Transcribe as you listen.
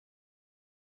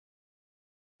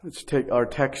Let's take our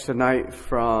text tonight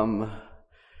from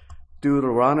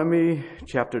Deuteronomy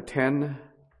chapter 10,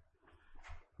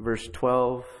 verse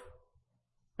 12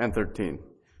 and 13.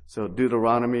 So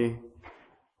Deuteronomy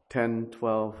 10,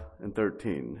 12, and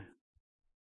 13.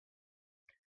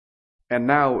 And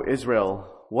now,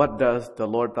 Israel, what does the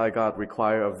Lord thy God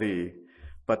require of thee,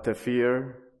 but to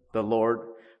fear the Lord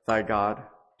thy God,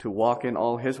 to walk in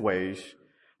all his ways,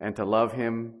 and to love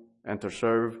him, and to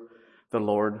serve the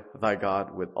Lord thy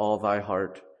God with all thy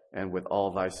heart and with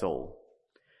all thy soul,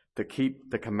 to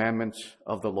keep the commandments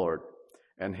of the Lord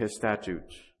and his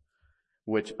statutes,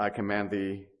 which I command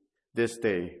thee this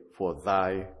day for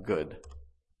thy good.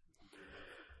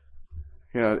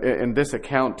 You know, in this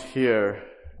account here,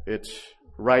 it's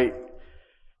right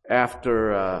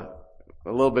after, a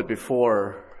little bit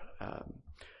before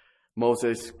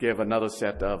Moses gave another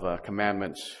set of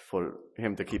commandments for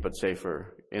him to keep it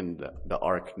safer in the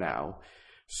ark now.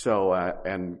 So,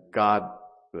 and God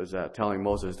was telling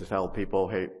Moses to tell people,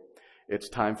 hey, it's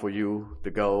time for you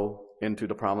to go into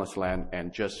the promised land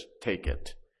and just take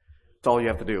it. That's all you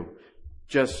have to do.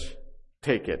 Just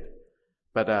take it.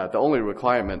 But the only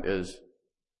requirement is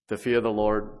to fear the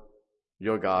Lord,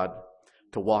 your God,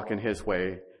 to walk in his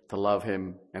way, to love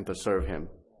him, and to serve him,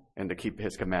 and to keep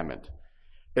his commandment.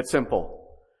 It's simple.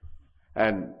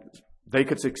 And they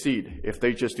could succeed if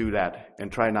they just do that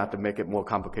and try not to make it more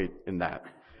complicated in that.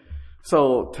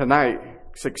 So tonight,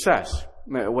 success.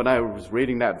 When I was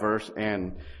reading that verse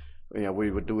and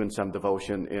we were doing some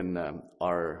devotion in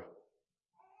our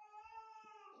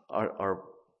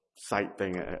site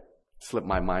thing, slipped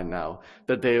my mind now.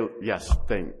 The day, yes,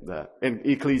 thing, in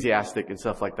Ecclesiastic and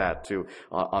stuff like that too,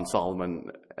 on Solomon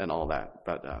and all that.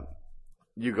 But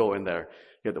you go in there,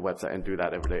 get the website and do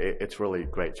that every day. It's really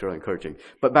great. It's really encouraging.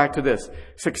 But back to this.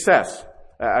 Success.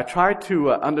 I try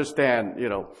to understand,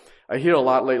 I hear a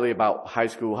lot lately about high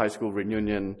school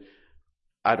reunion.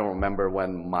 I don't remember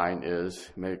when mine is,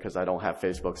 maybe because I don't have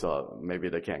Facebook, so maybe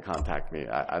they can't contact me.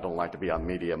 I don't like to be on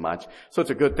media much. So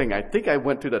it's a good thing. I think I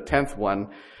went to the 10th one.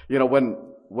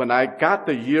 When I got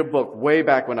the yearbook way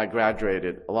back when I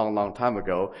graduated a long time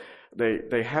ago,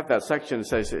 they have that section that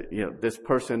says, this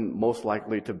person most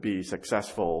likely to be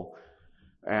successful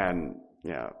and,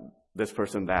 this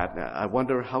person that. I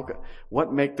wonder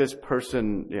what make this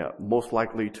person, most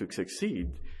likely to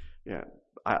succeed.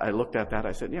 I looked at that.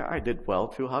 I said, I did well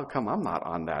too. How come I'm not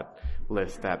on that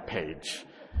list, that page?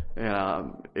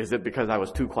 Is it because I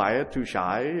was too quiet, too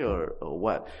shy, or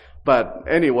what? But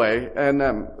anyway, and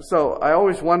so I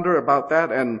always wonder about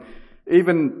that. And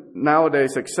even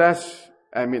nowadays, success,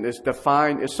 it's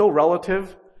defined, it's so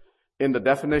relative in the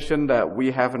definition that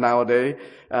we have nowadays.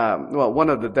 One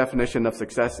of the definition of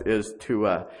success is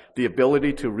the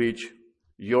ability to reach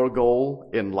your goal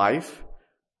in life,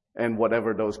 and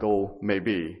whatever those goals may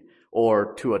be,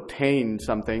 or to attain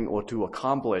something, or to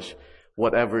accomplish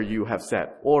whatever you have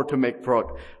set, or to make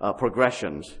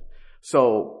progressions.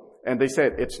 So, and they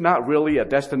said it's not really a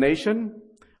destination,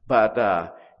 but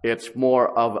it's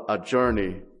more of a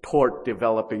journey toward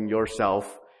developing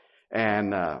yourself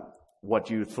and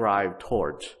what you thrive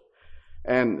towards.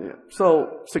 And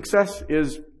so success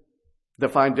is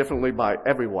defined differently by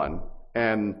everyone,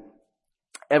 and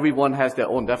everyone has their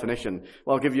own definition.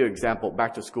 Well, I'll give you an example.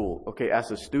 Back to school. Okay,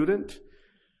 as a student,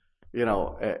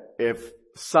 if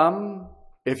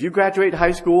you graduate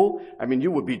high school,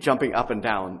 you would be jumping up and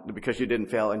down because you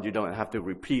didn't fail and you don't have to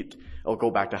repeat or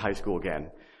go back to high school again.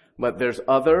 But there's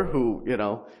other who,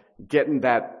 getting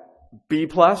that B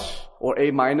plus or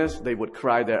A minus, they would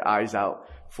cry their eyes out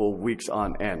for weeks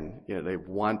on end. They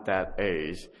want that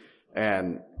A's.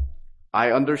 And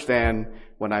I understand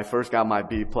when I first got my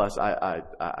B plus,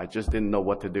 I just didn't know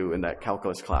what to do in that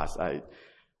calculus class.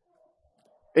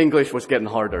 English was getting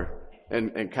harder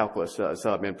in calculus.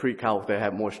 So pre-calc, they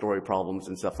have more story problems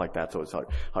and stuff like that. So it's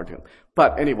hard to.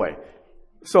 But anyway,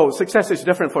 so success is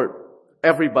different for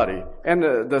everybody.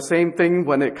 And the same thing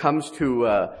when it comes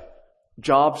to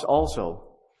jobs also.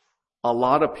 A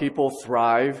lot of people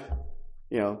thrive,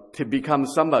 to become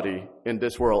somebody in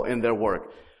this world, in their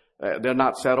work. They're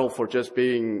not settled for just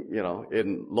being,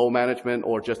 in low management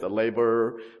or just a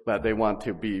laborer, but they want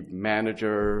to be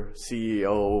manager,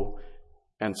 CEO,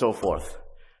 and so forth.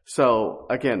 So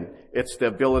again, it's the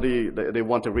ability that they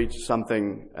want to reach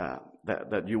something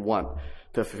that you want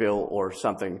to fulfill or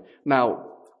something.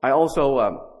 Now, I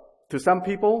also, to some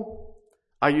people,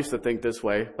 I used to think this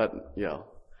way, but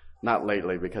not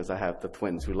lately because I have the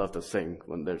twins who love to sing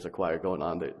when there's a choir going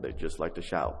on. They just like to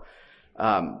shout.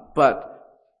 But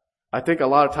I think a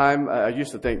lot of time I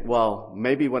used to think, well,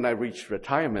 maybe when I reach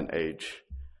retirement age,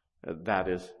 that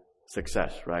is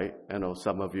success, right? I know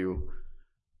some of you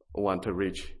want to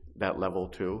reach that level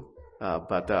too.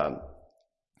 But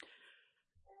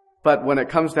when it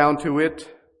comes down to it,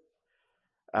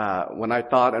 when I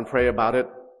thought and pray about it,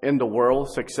 in the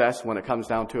world, success, when it comes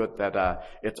down to it, that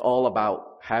it's all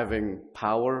about having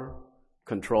power,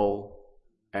 control,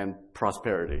 and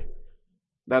prosperity.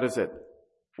 That is it.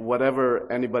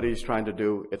 Whatever anybody's trying to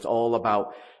do, it's all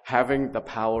about having the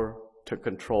power to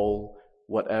control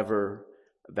whatever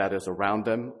that is around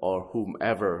them or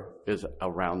whomever is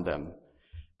around them,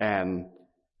 and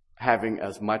having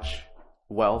as much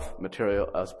wealth, material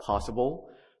as possible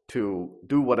to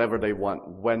do whatever they want,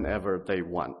 whenever they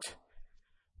want.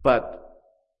 But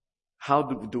how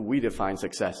do we define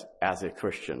success as a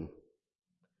Christian?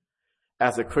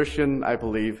 As a Christian, I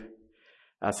believe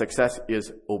success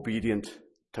is obedient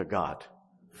to God,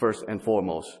 first and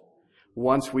foremost.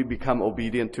 Once we become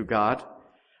obedient to God,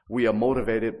 we are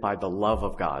motivated by the love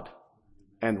of God.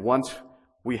 And once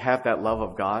we have that love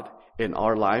of God in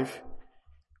our life,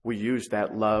 we use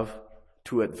that love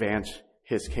to advance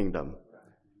His kingdom.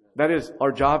 That is,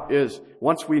 our job is,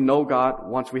 once we know God,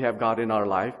 once we have God in our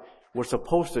life, we're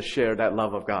supposed to share that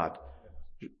love of God.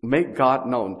 Make God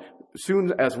known.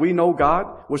 Soon as we know God,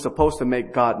 we're supposed to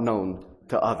make God known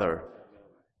to other.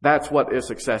 That's what is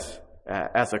success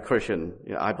as a Christian,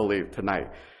 I believe,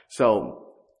 tonight.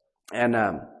 So,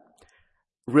 and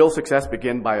real success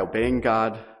begins by obeying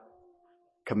God,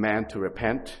 command to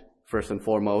repent, first and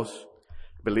foremost,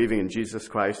 believing in Jesus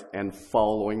Christ, and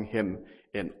following Him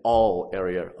in all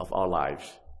area of our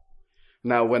lives.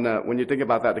 Now, when you think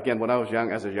about that, again, when I was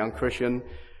young, as a young Christian,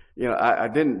 I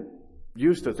didn't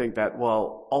used to think that,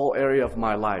 well, all area of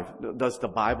my life, does the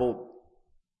Bible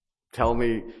tell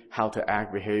me how to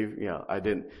act, behave? I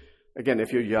didn't. Again,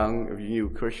 if you're young, if you're new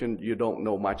Christian, you don't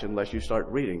know much unless you start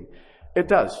reading. It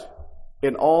does.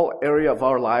 In all area of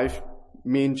our life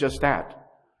mean just that.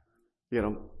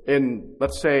 In,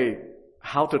 let's say,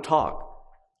 how to talk,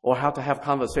 or how to have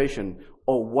conversation,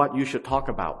 or what you should talk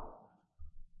about.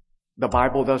 The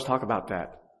Bible does talk about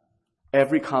that.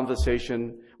 Every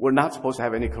conversation, we're not supposed to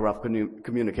have any corrupt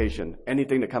communication.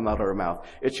 Anything that comes out of our mouth,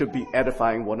 it should be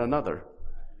edifying one another.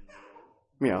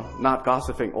 Not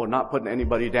gossiping or not putting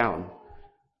anybody down.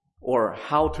 Or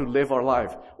how to live our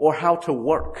life. Or how to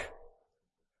work.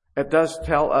 It does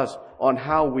tell us on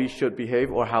how we should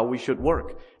behave or how we should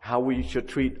work. How we should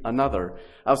treat another.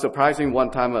 I was surprising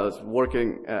one time I was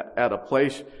working at a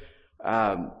place.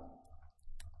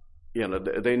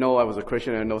 They know I was a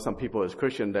Christian. I know some people as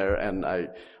Christian there, and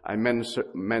I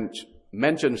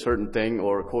mentioned certain thing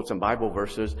or quote some Bible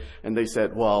verses, and they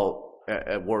said, well,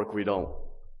 at work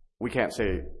we can't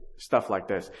say stuff like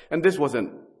this. And this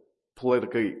wasn't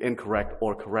politically incorrect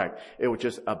or correct. It was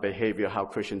just a behavior, how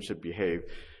Christians should behave.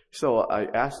 So I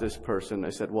asked this person,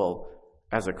 I said, well,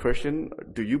 as a Christian,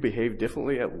 do you behave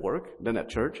differently at work than at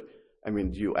church? Do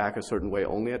you act a certain way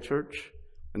only at church?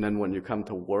 And then when you come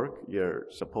to work, you're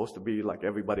supposed to be like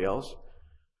everybody else?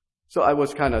 So I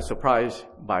was kind of surprised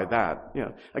by that.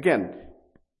 Again,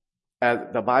 as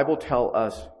the Bible tells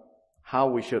us how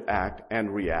we should act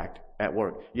and react at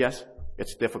work. Yes,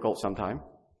 it's difficult sometimes.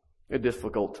 It's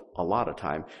difficult a lot of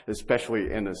time,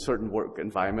 especially in a certain work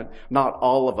environment. Not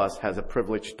all of us has a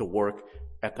privilege to work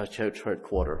at the church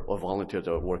headquarters or volunteer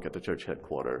to work at the church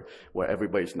headquarters where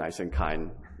everybody's nice and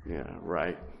kind,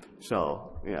 right?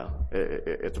 So,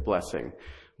 it's a blessing.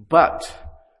 But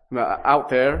out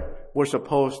there, we're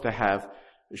supposed to have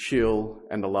the shield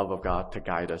and the love of God to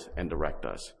guide us and direct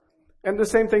us. And the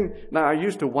same thing, now I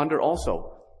used to wonder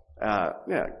also,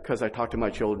 because I talk to my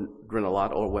children a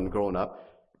lot or when growing up,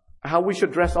 how we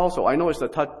should dress also. I know it's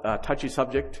a touchy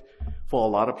subject for a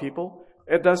lot of people.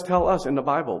 It does tell us in the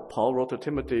Bible. Paul wrote to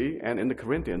Timothy and in the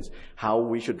Corinthians how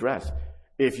we should dress.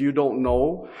 If you don't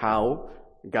know how,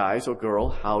 guys or girl,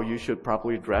 how you should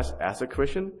properly dress as a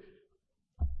Christian,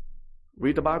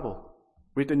 read the Bible.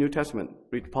 Read the New Testament.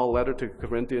 Read Paul's letter to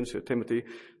Corinthians, to Timothy,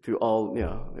 to all,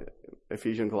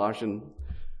 Ephesians, Colossians,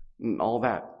 and all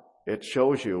that. It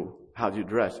shows you how you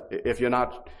dress. If you're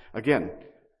not, again,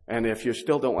 and if you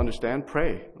still don't understand,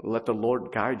 pray. Let the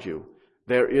Lord guide you.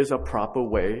 There is a proper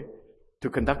way to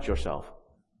conduct yourself,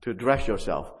 to dress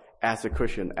yourself as a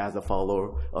Christian, as a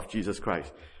follower of Jesus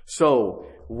Christ. So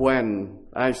when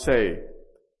I say,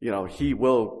 He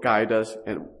will guide us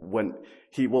and when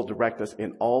He will direct us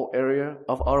in all area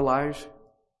of our lives,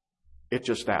 it's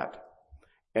just that.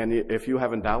 And if you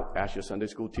have a doubt, ask your Sunday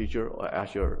school teacher or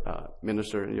ask your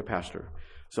minister and your pastor.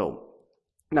 So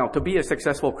now, to be a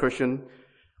successful Christian,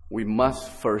 we must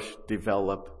first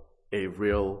develop a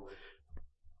real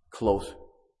close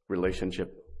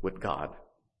relationship with God.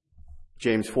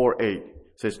 James 4:8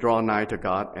 says, draw nigh to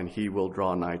God and He will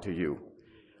draw nigh to you.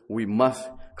 we must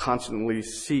constantly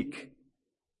seek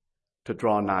to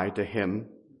draw nigh to Him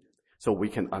so we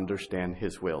can understand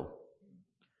His will.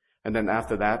 And then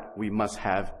after that, we must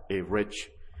have a rich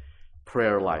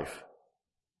prayer life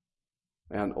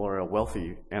or a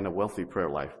wealthy prayer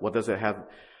life. What does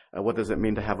it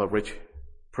mean to have a rich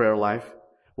prayer life?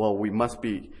 Well, we must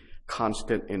be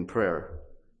constant in prayer.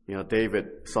 David,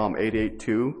 Psalm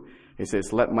 88:2, he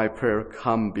says, "Let my prayer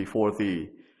come before thee.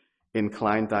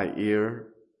 Incline thy ear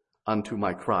unto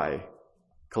my cry."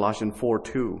 Colossians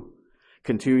 4:2,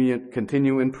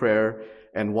 continue in prayer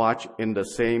and watch in the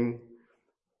same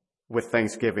with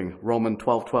thanksgiving. Romans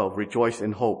 12:12, rejoice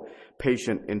in hope,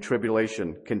 patient in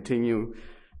tribulation,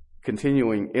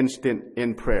 continuing instant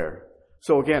in prayer.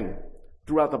 So again,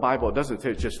 throughout the Bible, it doesn't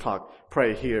say just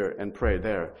pray here and pray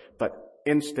there, but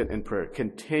instant in prayer,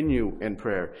 continue in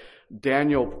prayer.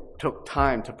 Daniel took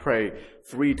time to pray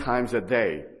 3 times a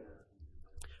day.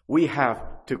 We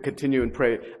have to continue in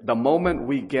prayer. The moment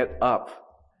we get up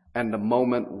and the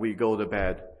moment we go to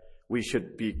bed, we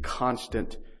should be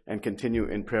constant and continue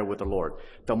in prayer with the Lord.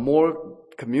 The more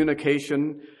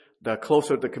communication, the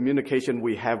closer the communication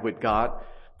we have with God,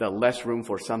 the less room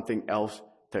for something else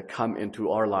to come into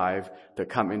our life, to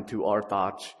come into our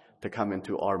thoughts, to come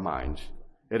into our minds.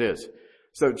 It is.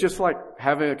 So just like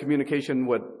having a communication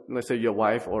with, let's say, your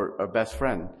wife or a best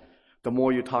friend, the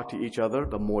more you talk to each other,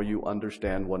 the more you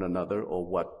understand one another or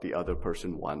what the other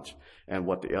person wants and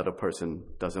what the other person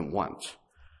doesn't want.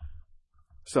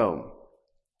 So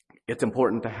it's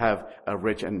important to have a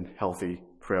rich and healthy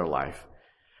prayer life.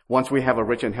 Once we have a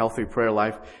rich and healthy prayer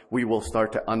life, we will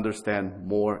start to understand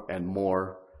more and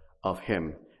more of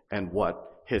Him and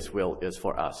what His will is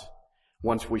for us.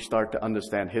 Once we start to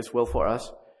understand His will for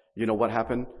us, you know what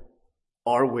happened?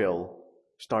 Our will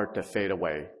start to fade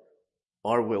away.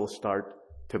 Our will start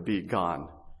to be gone.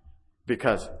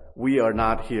 Because we are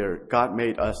not here. God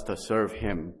made us to serve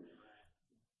Him,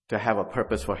 to have a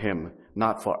purpose for Him,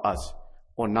 not for us,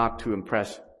 or not to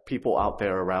impress people out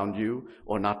there around you,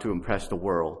 or not to impress the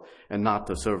world, and not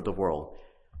to serve the world.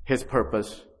 His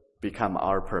purpose become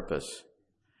our purpose.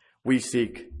 We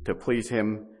seek to please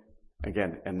Him,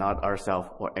 again, and not ourselves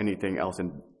or anything else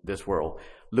in this world.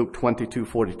 Luke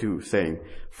 22:42 saying,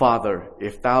 "Father,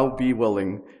 if thou be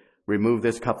willing, remove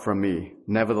this cup from me.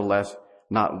 Nevertheless,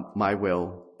 not my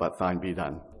will, but thine be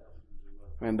done."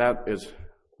 And that is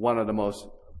one of the most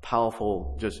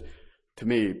powerful, just to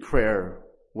me, prayer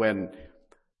when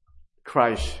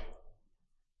Christ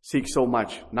seeks so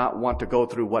much, not want to go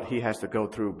through what He has to go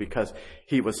through because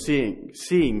He was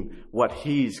seeing what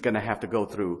He's going to have to go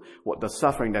through, what the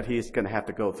suffering that He's going to have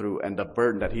to go through and the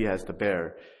burden that He has to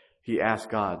bear. He asked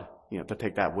God, to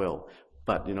take that will.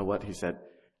 But you know what? He said,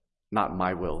 "Not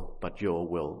my will, but your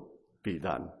will be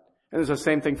done." And it's the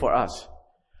same thing for us.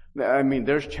 I mean,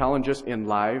 there's challenges in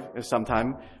life. And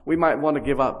sometimes we might want to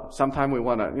give up. Sometimes we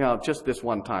want to, just this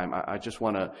one time, I just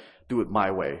want to do it my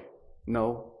way.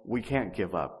 No, we can't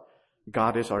give up.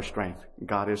 God is our strength.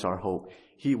 God is our hope.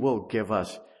 He will give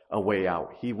us a way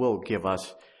out. He will give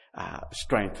us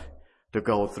strength to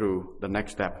go through the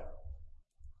next step.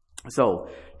 So,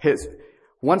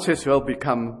 once His will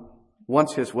become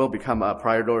a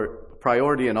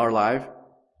priority in our life,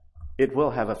 it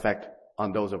will have effect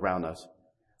on those around us.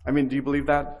 I mean, do you believe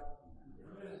that?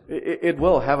 It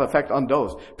will have effect on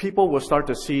those. People will start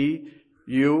to see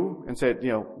you and say,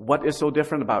 what is so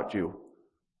different about you?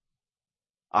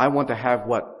 I want to have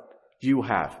what you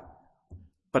have.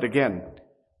 But again,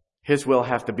 His will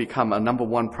has to become a number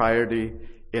one priority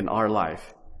in our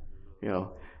life.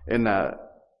 In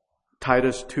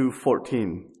Titus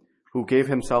 2:14, who gave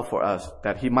Himself for us,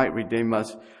 that He might redeem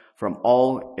us from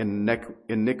all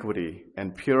iniquity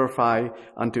and purify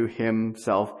unto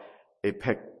Himself a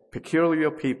peculiar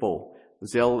people,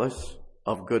 zealous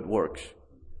of good works.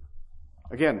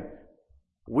 Again,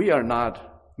 we are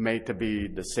not made to be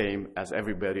the same as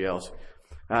everybody else.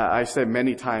 I say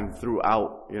many times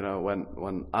throughout,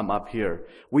 when I'm up here,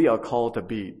 we are called to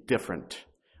be different.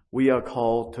 We are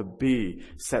called to be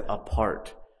set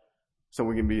apart. So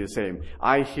we can be the same.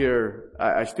 I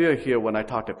still hear when I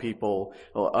talk to people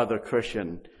or other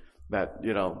Christian that,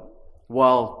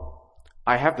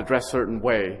 I have to dress a certain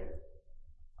way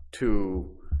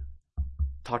to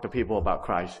talk to people about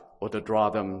Christ or to draw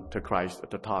them to Christ or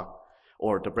to talk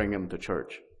or to bring them to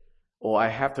church. Or I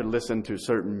have to listen to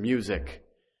certain music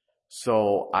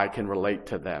so I can relate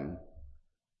to them.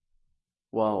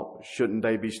 Well, shouldn't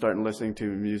they be starting listening to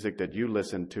music that you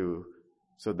listen to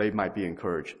so they might be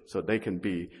encouraged, so they can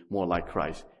be more like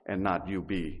Christ and not you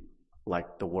be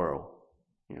like the world?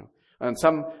 And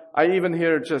I even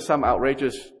hear just some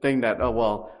outrageous thing that,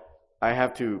 I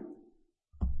have to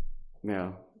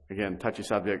Again, touchy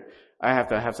subject. I have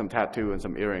to have some tattoo and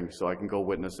some earrings so I can go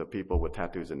witness to people with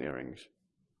tattoos and earrings.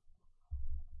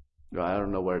 I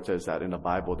don't know where it says that in the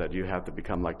Bible that you have to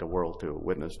become like the world to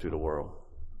witness to the world.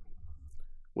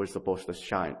 We're supposed to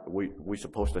shine. We're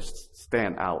supposed to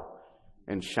stand out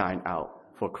and shine out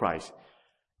for Christ.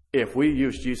 If we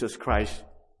use Jesus Christ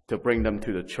to bring them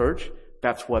to the church,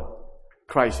 that's what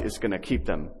Christ is going to keep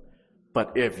them.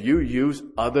 But if you use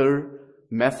other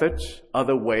methods,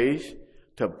 other ways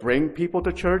to bring people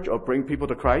to church or bring people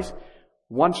to Christ,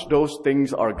 once those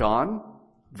things are gone,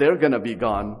 they're going to be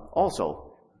gone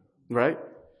also, right?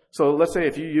 So let's say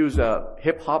if you use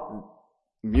hip-hop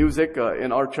music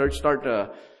in our church, start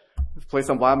to play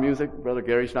some wild music. Brother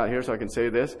Gary's not here, so I can say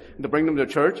this, to bring them to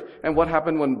church. And what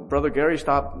happened when Brother Gary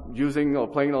stopped using or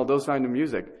playing all those kinds of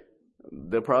music?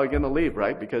 They're probably going to leave,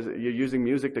 right? Because you're using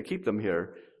music to keep them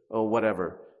here or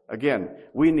whatever. Again,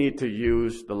 we need to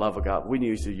use the love of God. We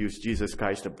need to use Jesus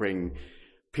Christ to bring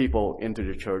people into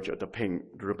the church or to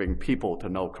bring people to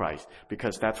know Christ,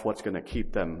 because that's what's going to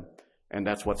keep them and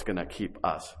that's what's going to keep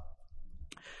us.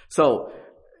 So,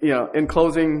 in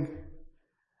closing,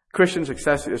 Christian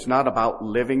success is not about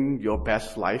living your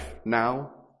best life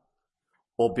now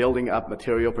or building up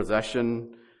material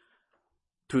possession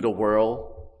to the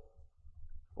world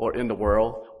or in the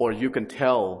world, or you can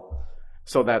tell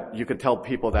so that you can tell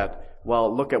people that,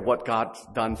 well, look at what God's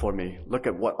done for me. Look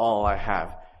at what all I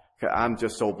have. I'm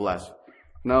just so blessed.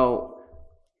 No,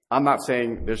 I'm not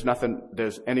saying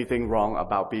there's anything wrong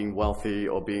about being wealthy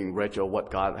or being rich or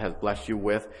what God has blessed you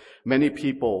with. Many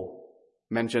people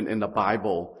mentioned in the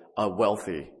Bible are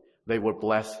wealthy. They were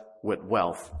blessed with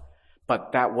wealth.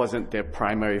 But that wasn't their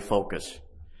primary focus.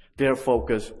 Their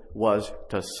focus was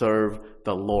to serve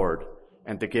the Lord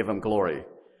and to give Him glory.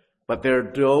 But there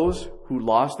are those who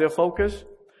lost their focus,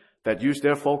 that used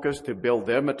their focus to build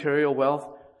their material wealth,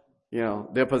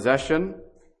 their possession.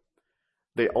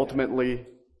 They ultimately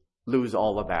lose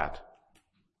all of that.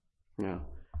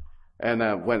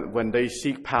 And when they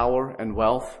seek power and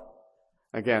wealth,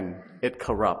 again, it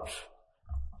corrupts.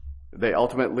 They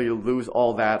ultimately lose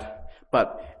all that,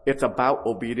 but it's about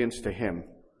obedience to Him.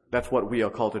 That's what we are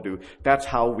called to do. That's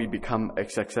how we become a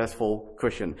successful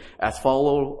Christian. As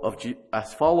follower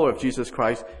of Jesus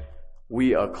Christ,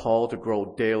 we are called to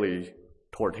grow daily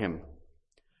toward Him.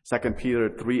 2 Peter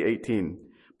 3:18,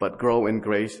 but grow in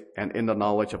grace and in the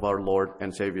knowledge of our Lord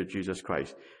and Savior Jesus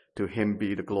Christ. To Him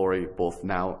be the glory both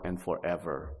now and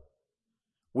forever.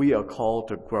 We are called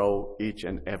to grow each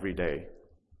and every day.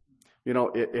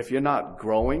 If you're not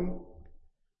growing,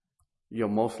 you're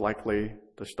most likely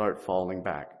to start falling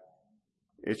back.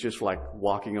 It's just like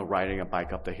walking or riding a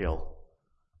bike up the hill.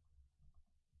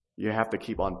 You have to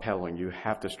keep on pedaling. You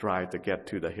have to strive to get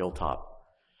to the hilltop.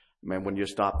 Man, when you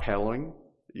stop pedaling,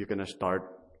 you're going to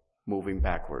start moving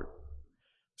backward.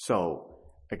 So,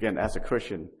 again, as a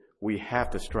Christian, we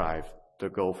have to strive to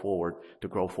go forward, to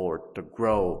grow forward, to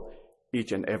grow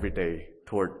each and every day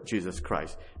toward Jesus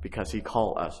Christ, because He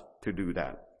called us to do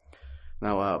that.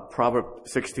 Now,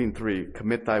 Proverbs 16:3,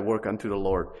 commit thy work unto the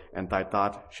Lord, and thy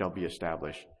thought shall be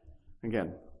established.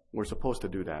 Again, we're supposed to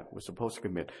do that. We're supposed to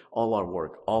commit all our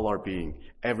work, all our being,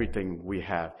 everything we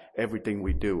have, everything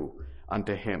we do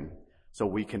unto Him, so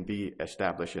we can be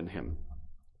established in Him.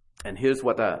 And here's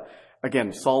what,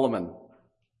 again, Solomon,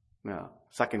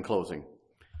 second closing.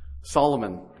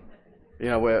 Solomon,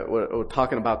 we're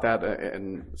talking about that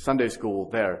in Sunday school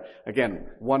there. Again,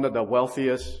 one of the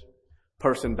wealthiest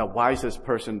person, the wisest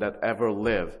person that ever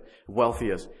lived,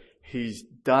 wealthiest. He's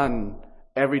done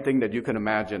everything that you can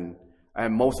imagine,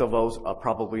 and most of those are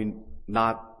probably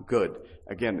not good.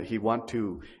 Again, he wants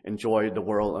to enjoy the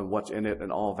world and what's in it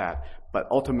and all that. But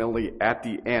ultimately, at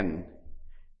the end,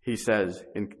 he says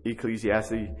in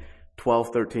Ecclesiastes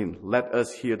 12:13, let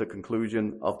us hear the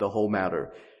conclusion of the whole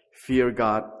matter. Fear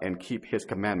God and keep His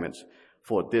commandments,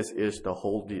 for this is the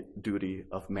whole duty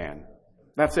of man.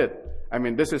 That's it.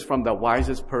 This is from the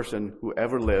wisest person who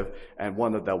ever lived and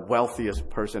one of the wealthiest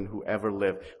person who ever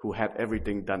lived, who had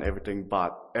everything, done everything,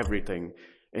 bought everything,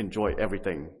 enjoyed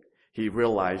everything. He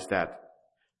realized that,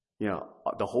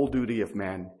 the whole duty of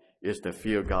man is to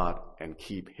fear God and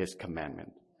keep His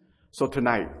commandment. So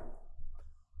tonight,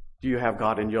 do you have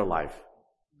God in your life?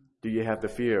 Do you have the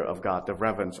fear of God, the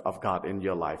reverence of God in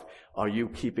your life? Are you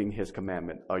keeping His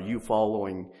commandment? Are you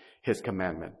following His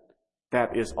commandment?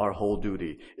 That is our whole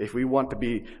duty. If we want to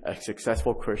be a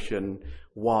successful Christian,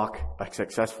 walk a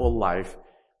successful life,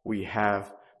 we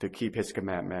have to keep His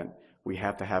commandment. We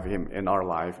have to have Him in our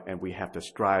life, and we have to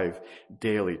strive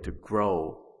daily to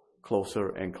grow closer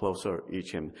and closer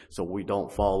each Him, so we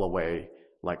don't fall away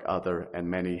like other and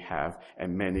many have,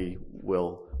 and many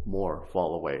will more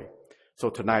fall away. So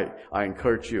tonight, I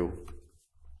encourage you,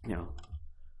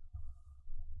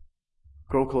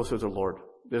 grow closer to the Lord.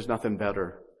 There's nothing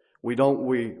better. We don't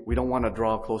want to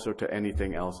draw closer to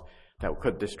anything else that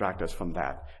could distract us from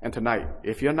that. And tonight,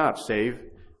 if you're not saved,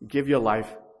 give your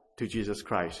life to Jesus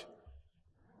Christ.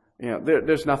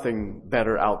 There's nothing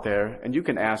better out there. And you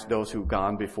can ask those who've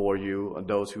gone before you, or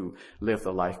those who lived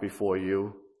a life before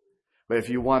you. But if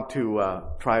you want to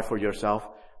try for yourself,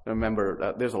 remember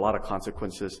that there's a lot of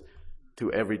consequences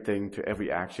to everything, to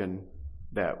every action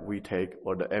that we take,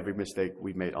 or every mistake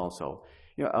we made also.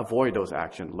 Avoid those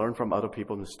actions. Learn from other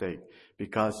people's mistakes,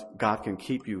 because God can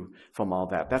keep you from all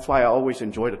that. That's why I always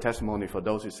enjoy the testimony for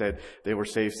those who said they were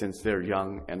saved since they're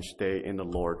young and stay in the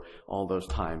Lord all those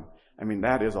time. I mean,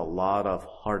 that is a lot of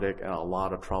heartache and a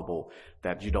lot of trouble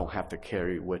that you don't have to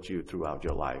carry with you throughout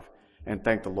your life. And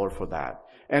thank the Lord for that.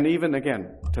 And even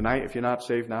again, tonight, if you're not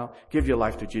saved now, give your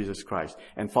life to Jesus Christ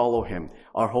and follow Him.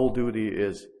 Our whole duty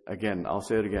is, again, I'll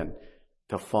say it again,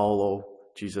 to follow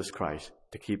Jesus Christ,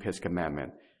 to keep His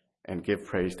commandment, and give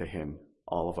praise to Him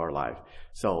all of our life.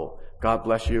 So, God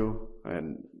bless you,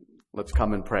 and let's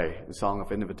come and pray. The song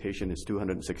of invitation is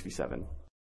 267.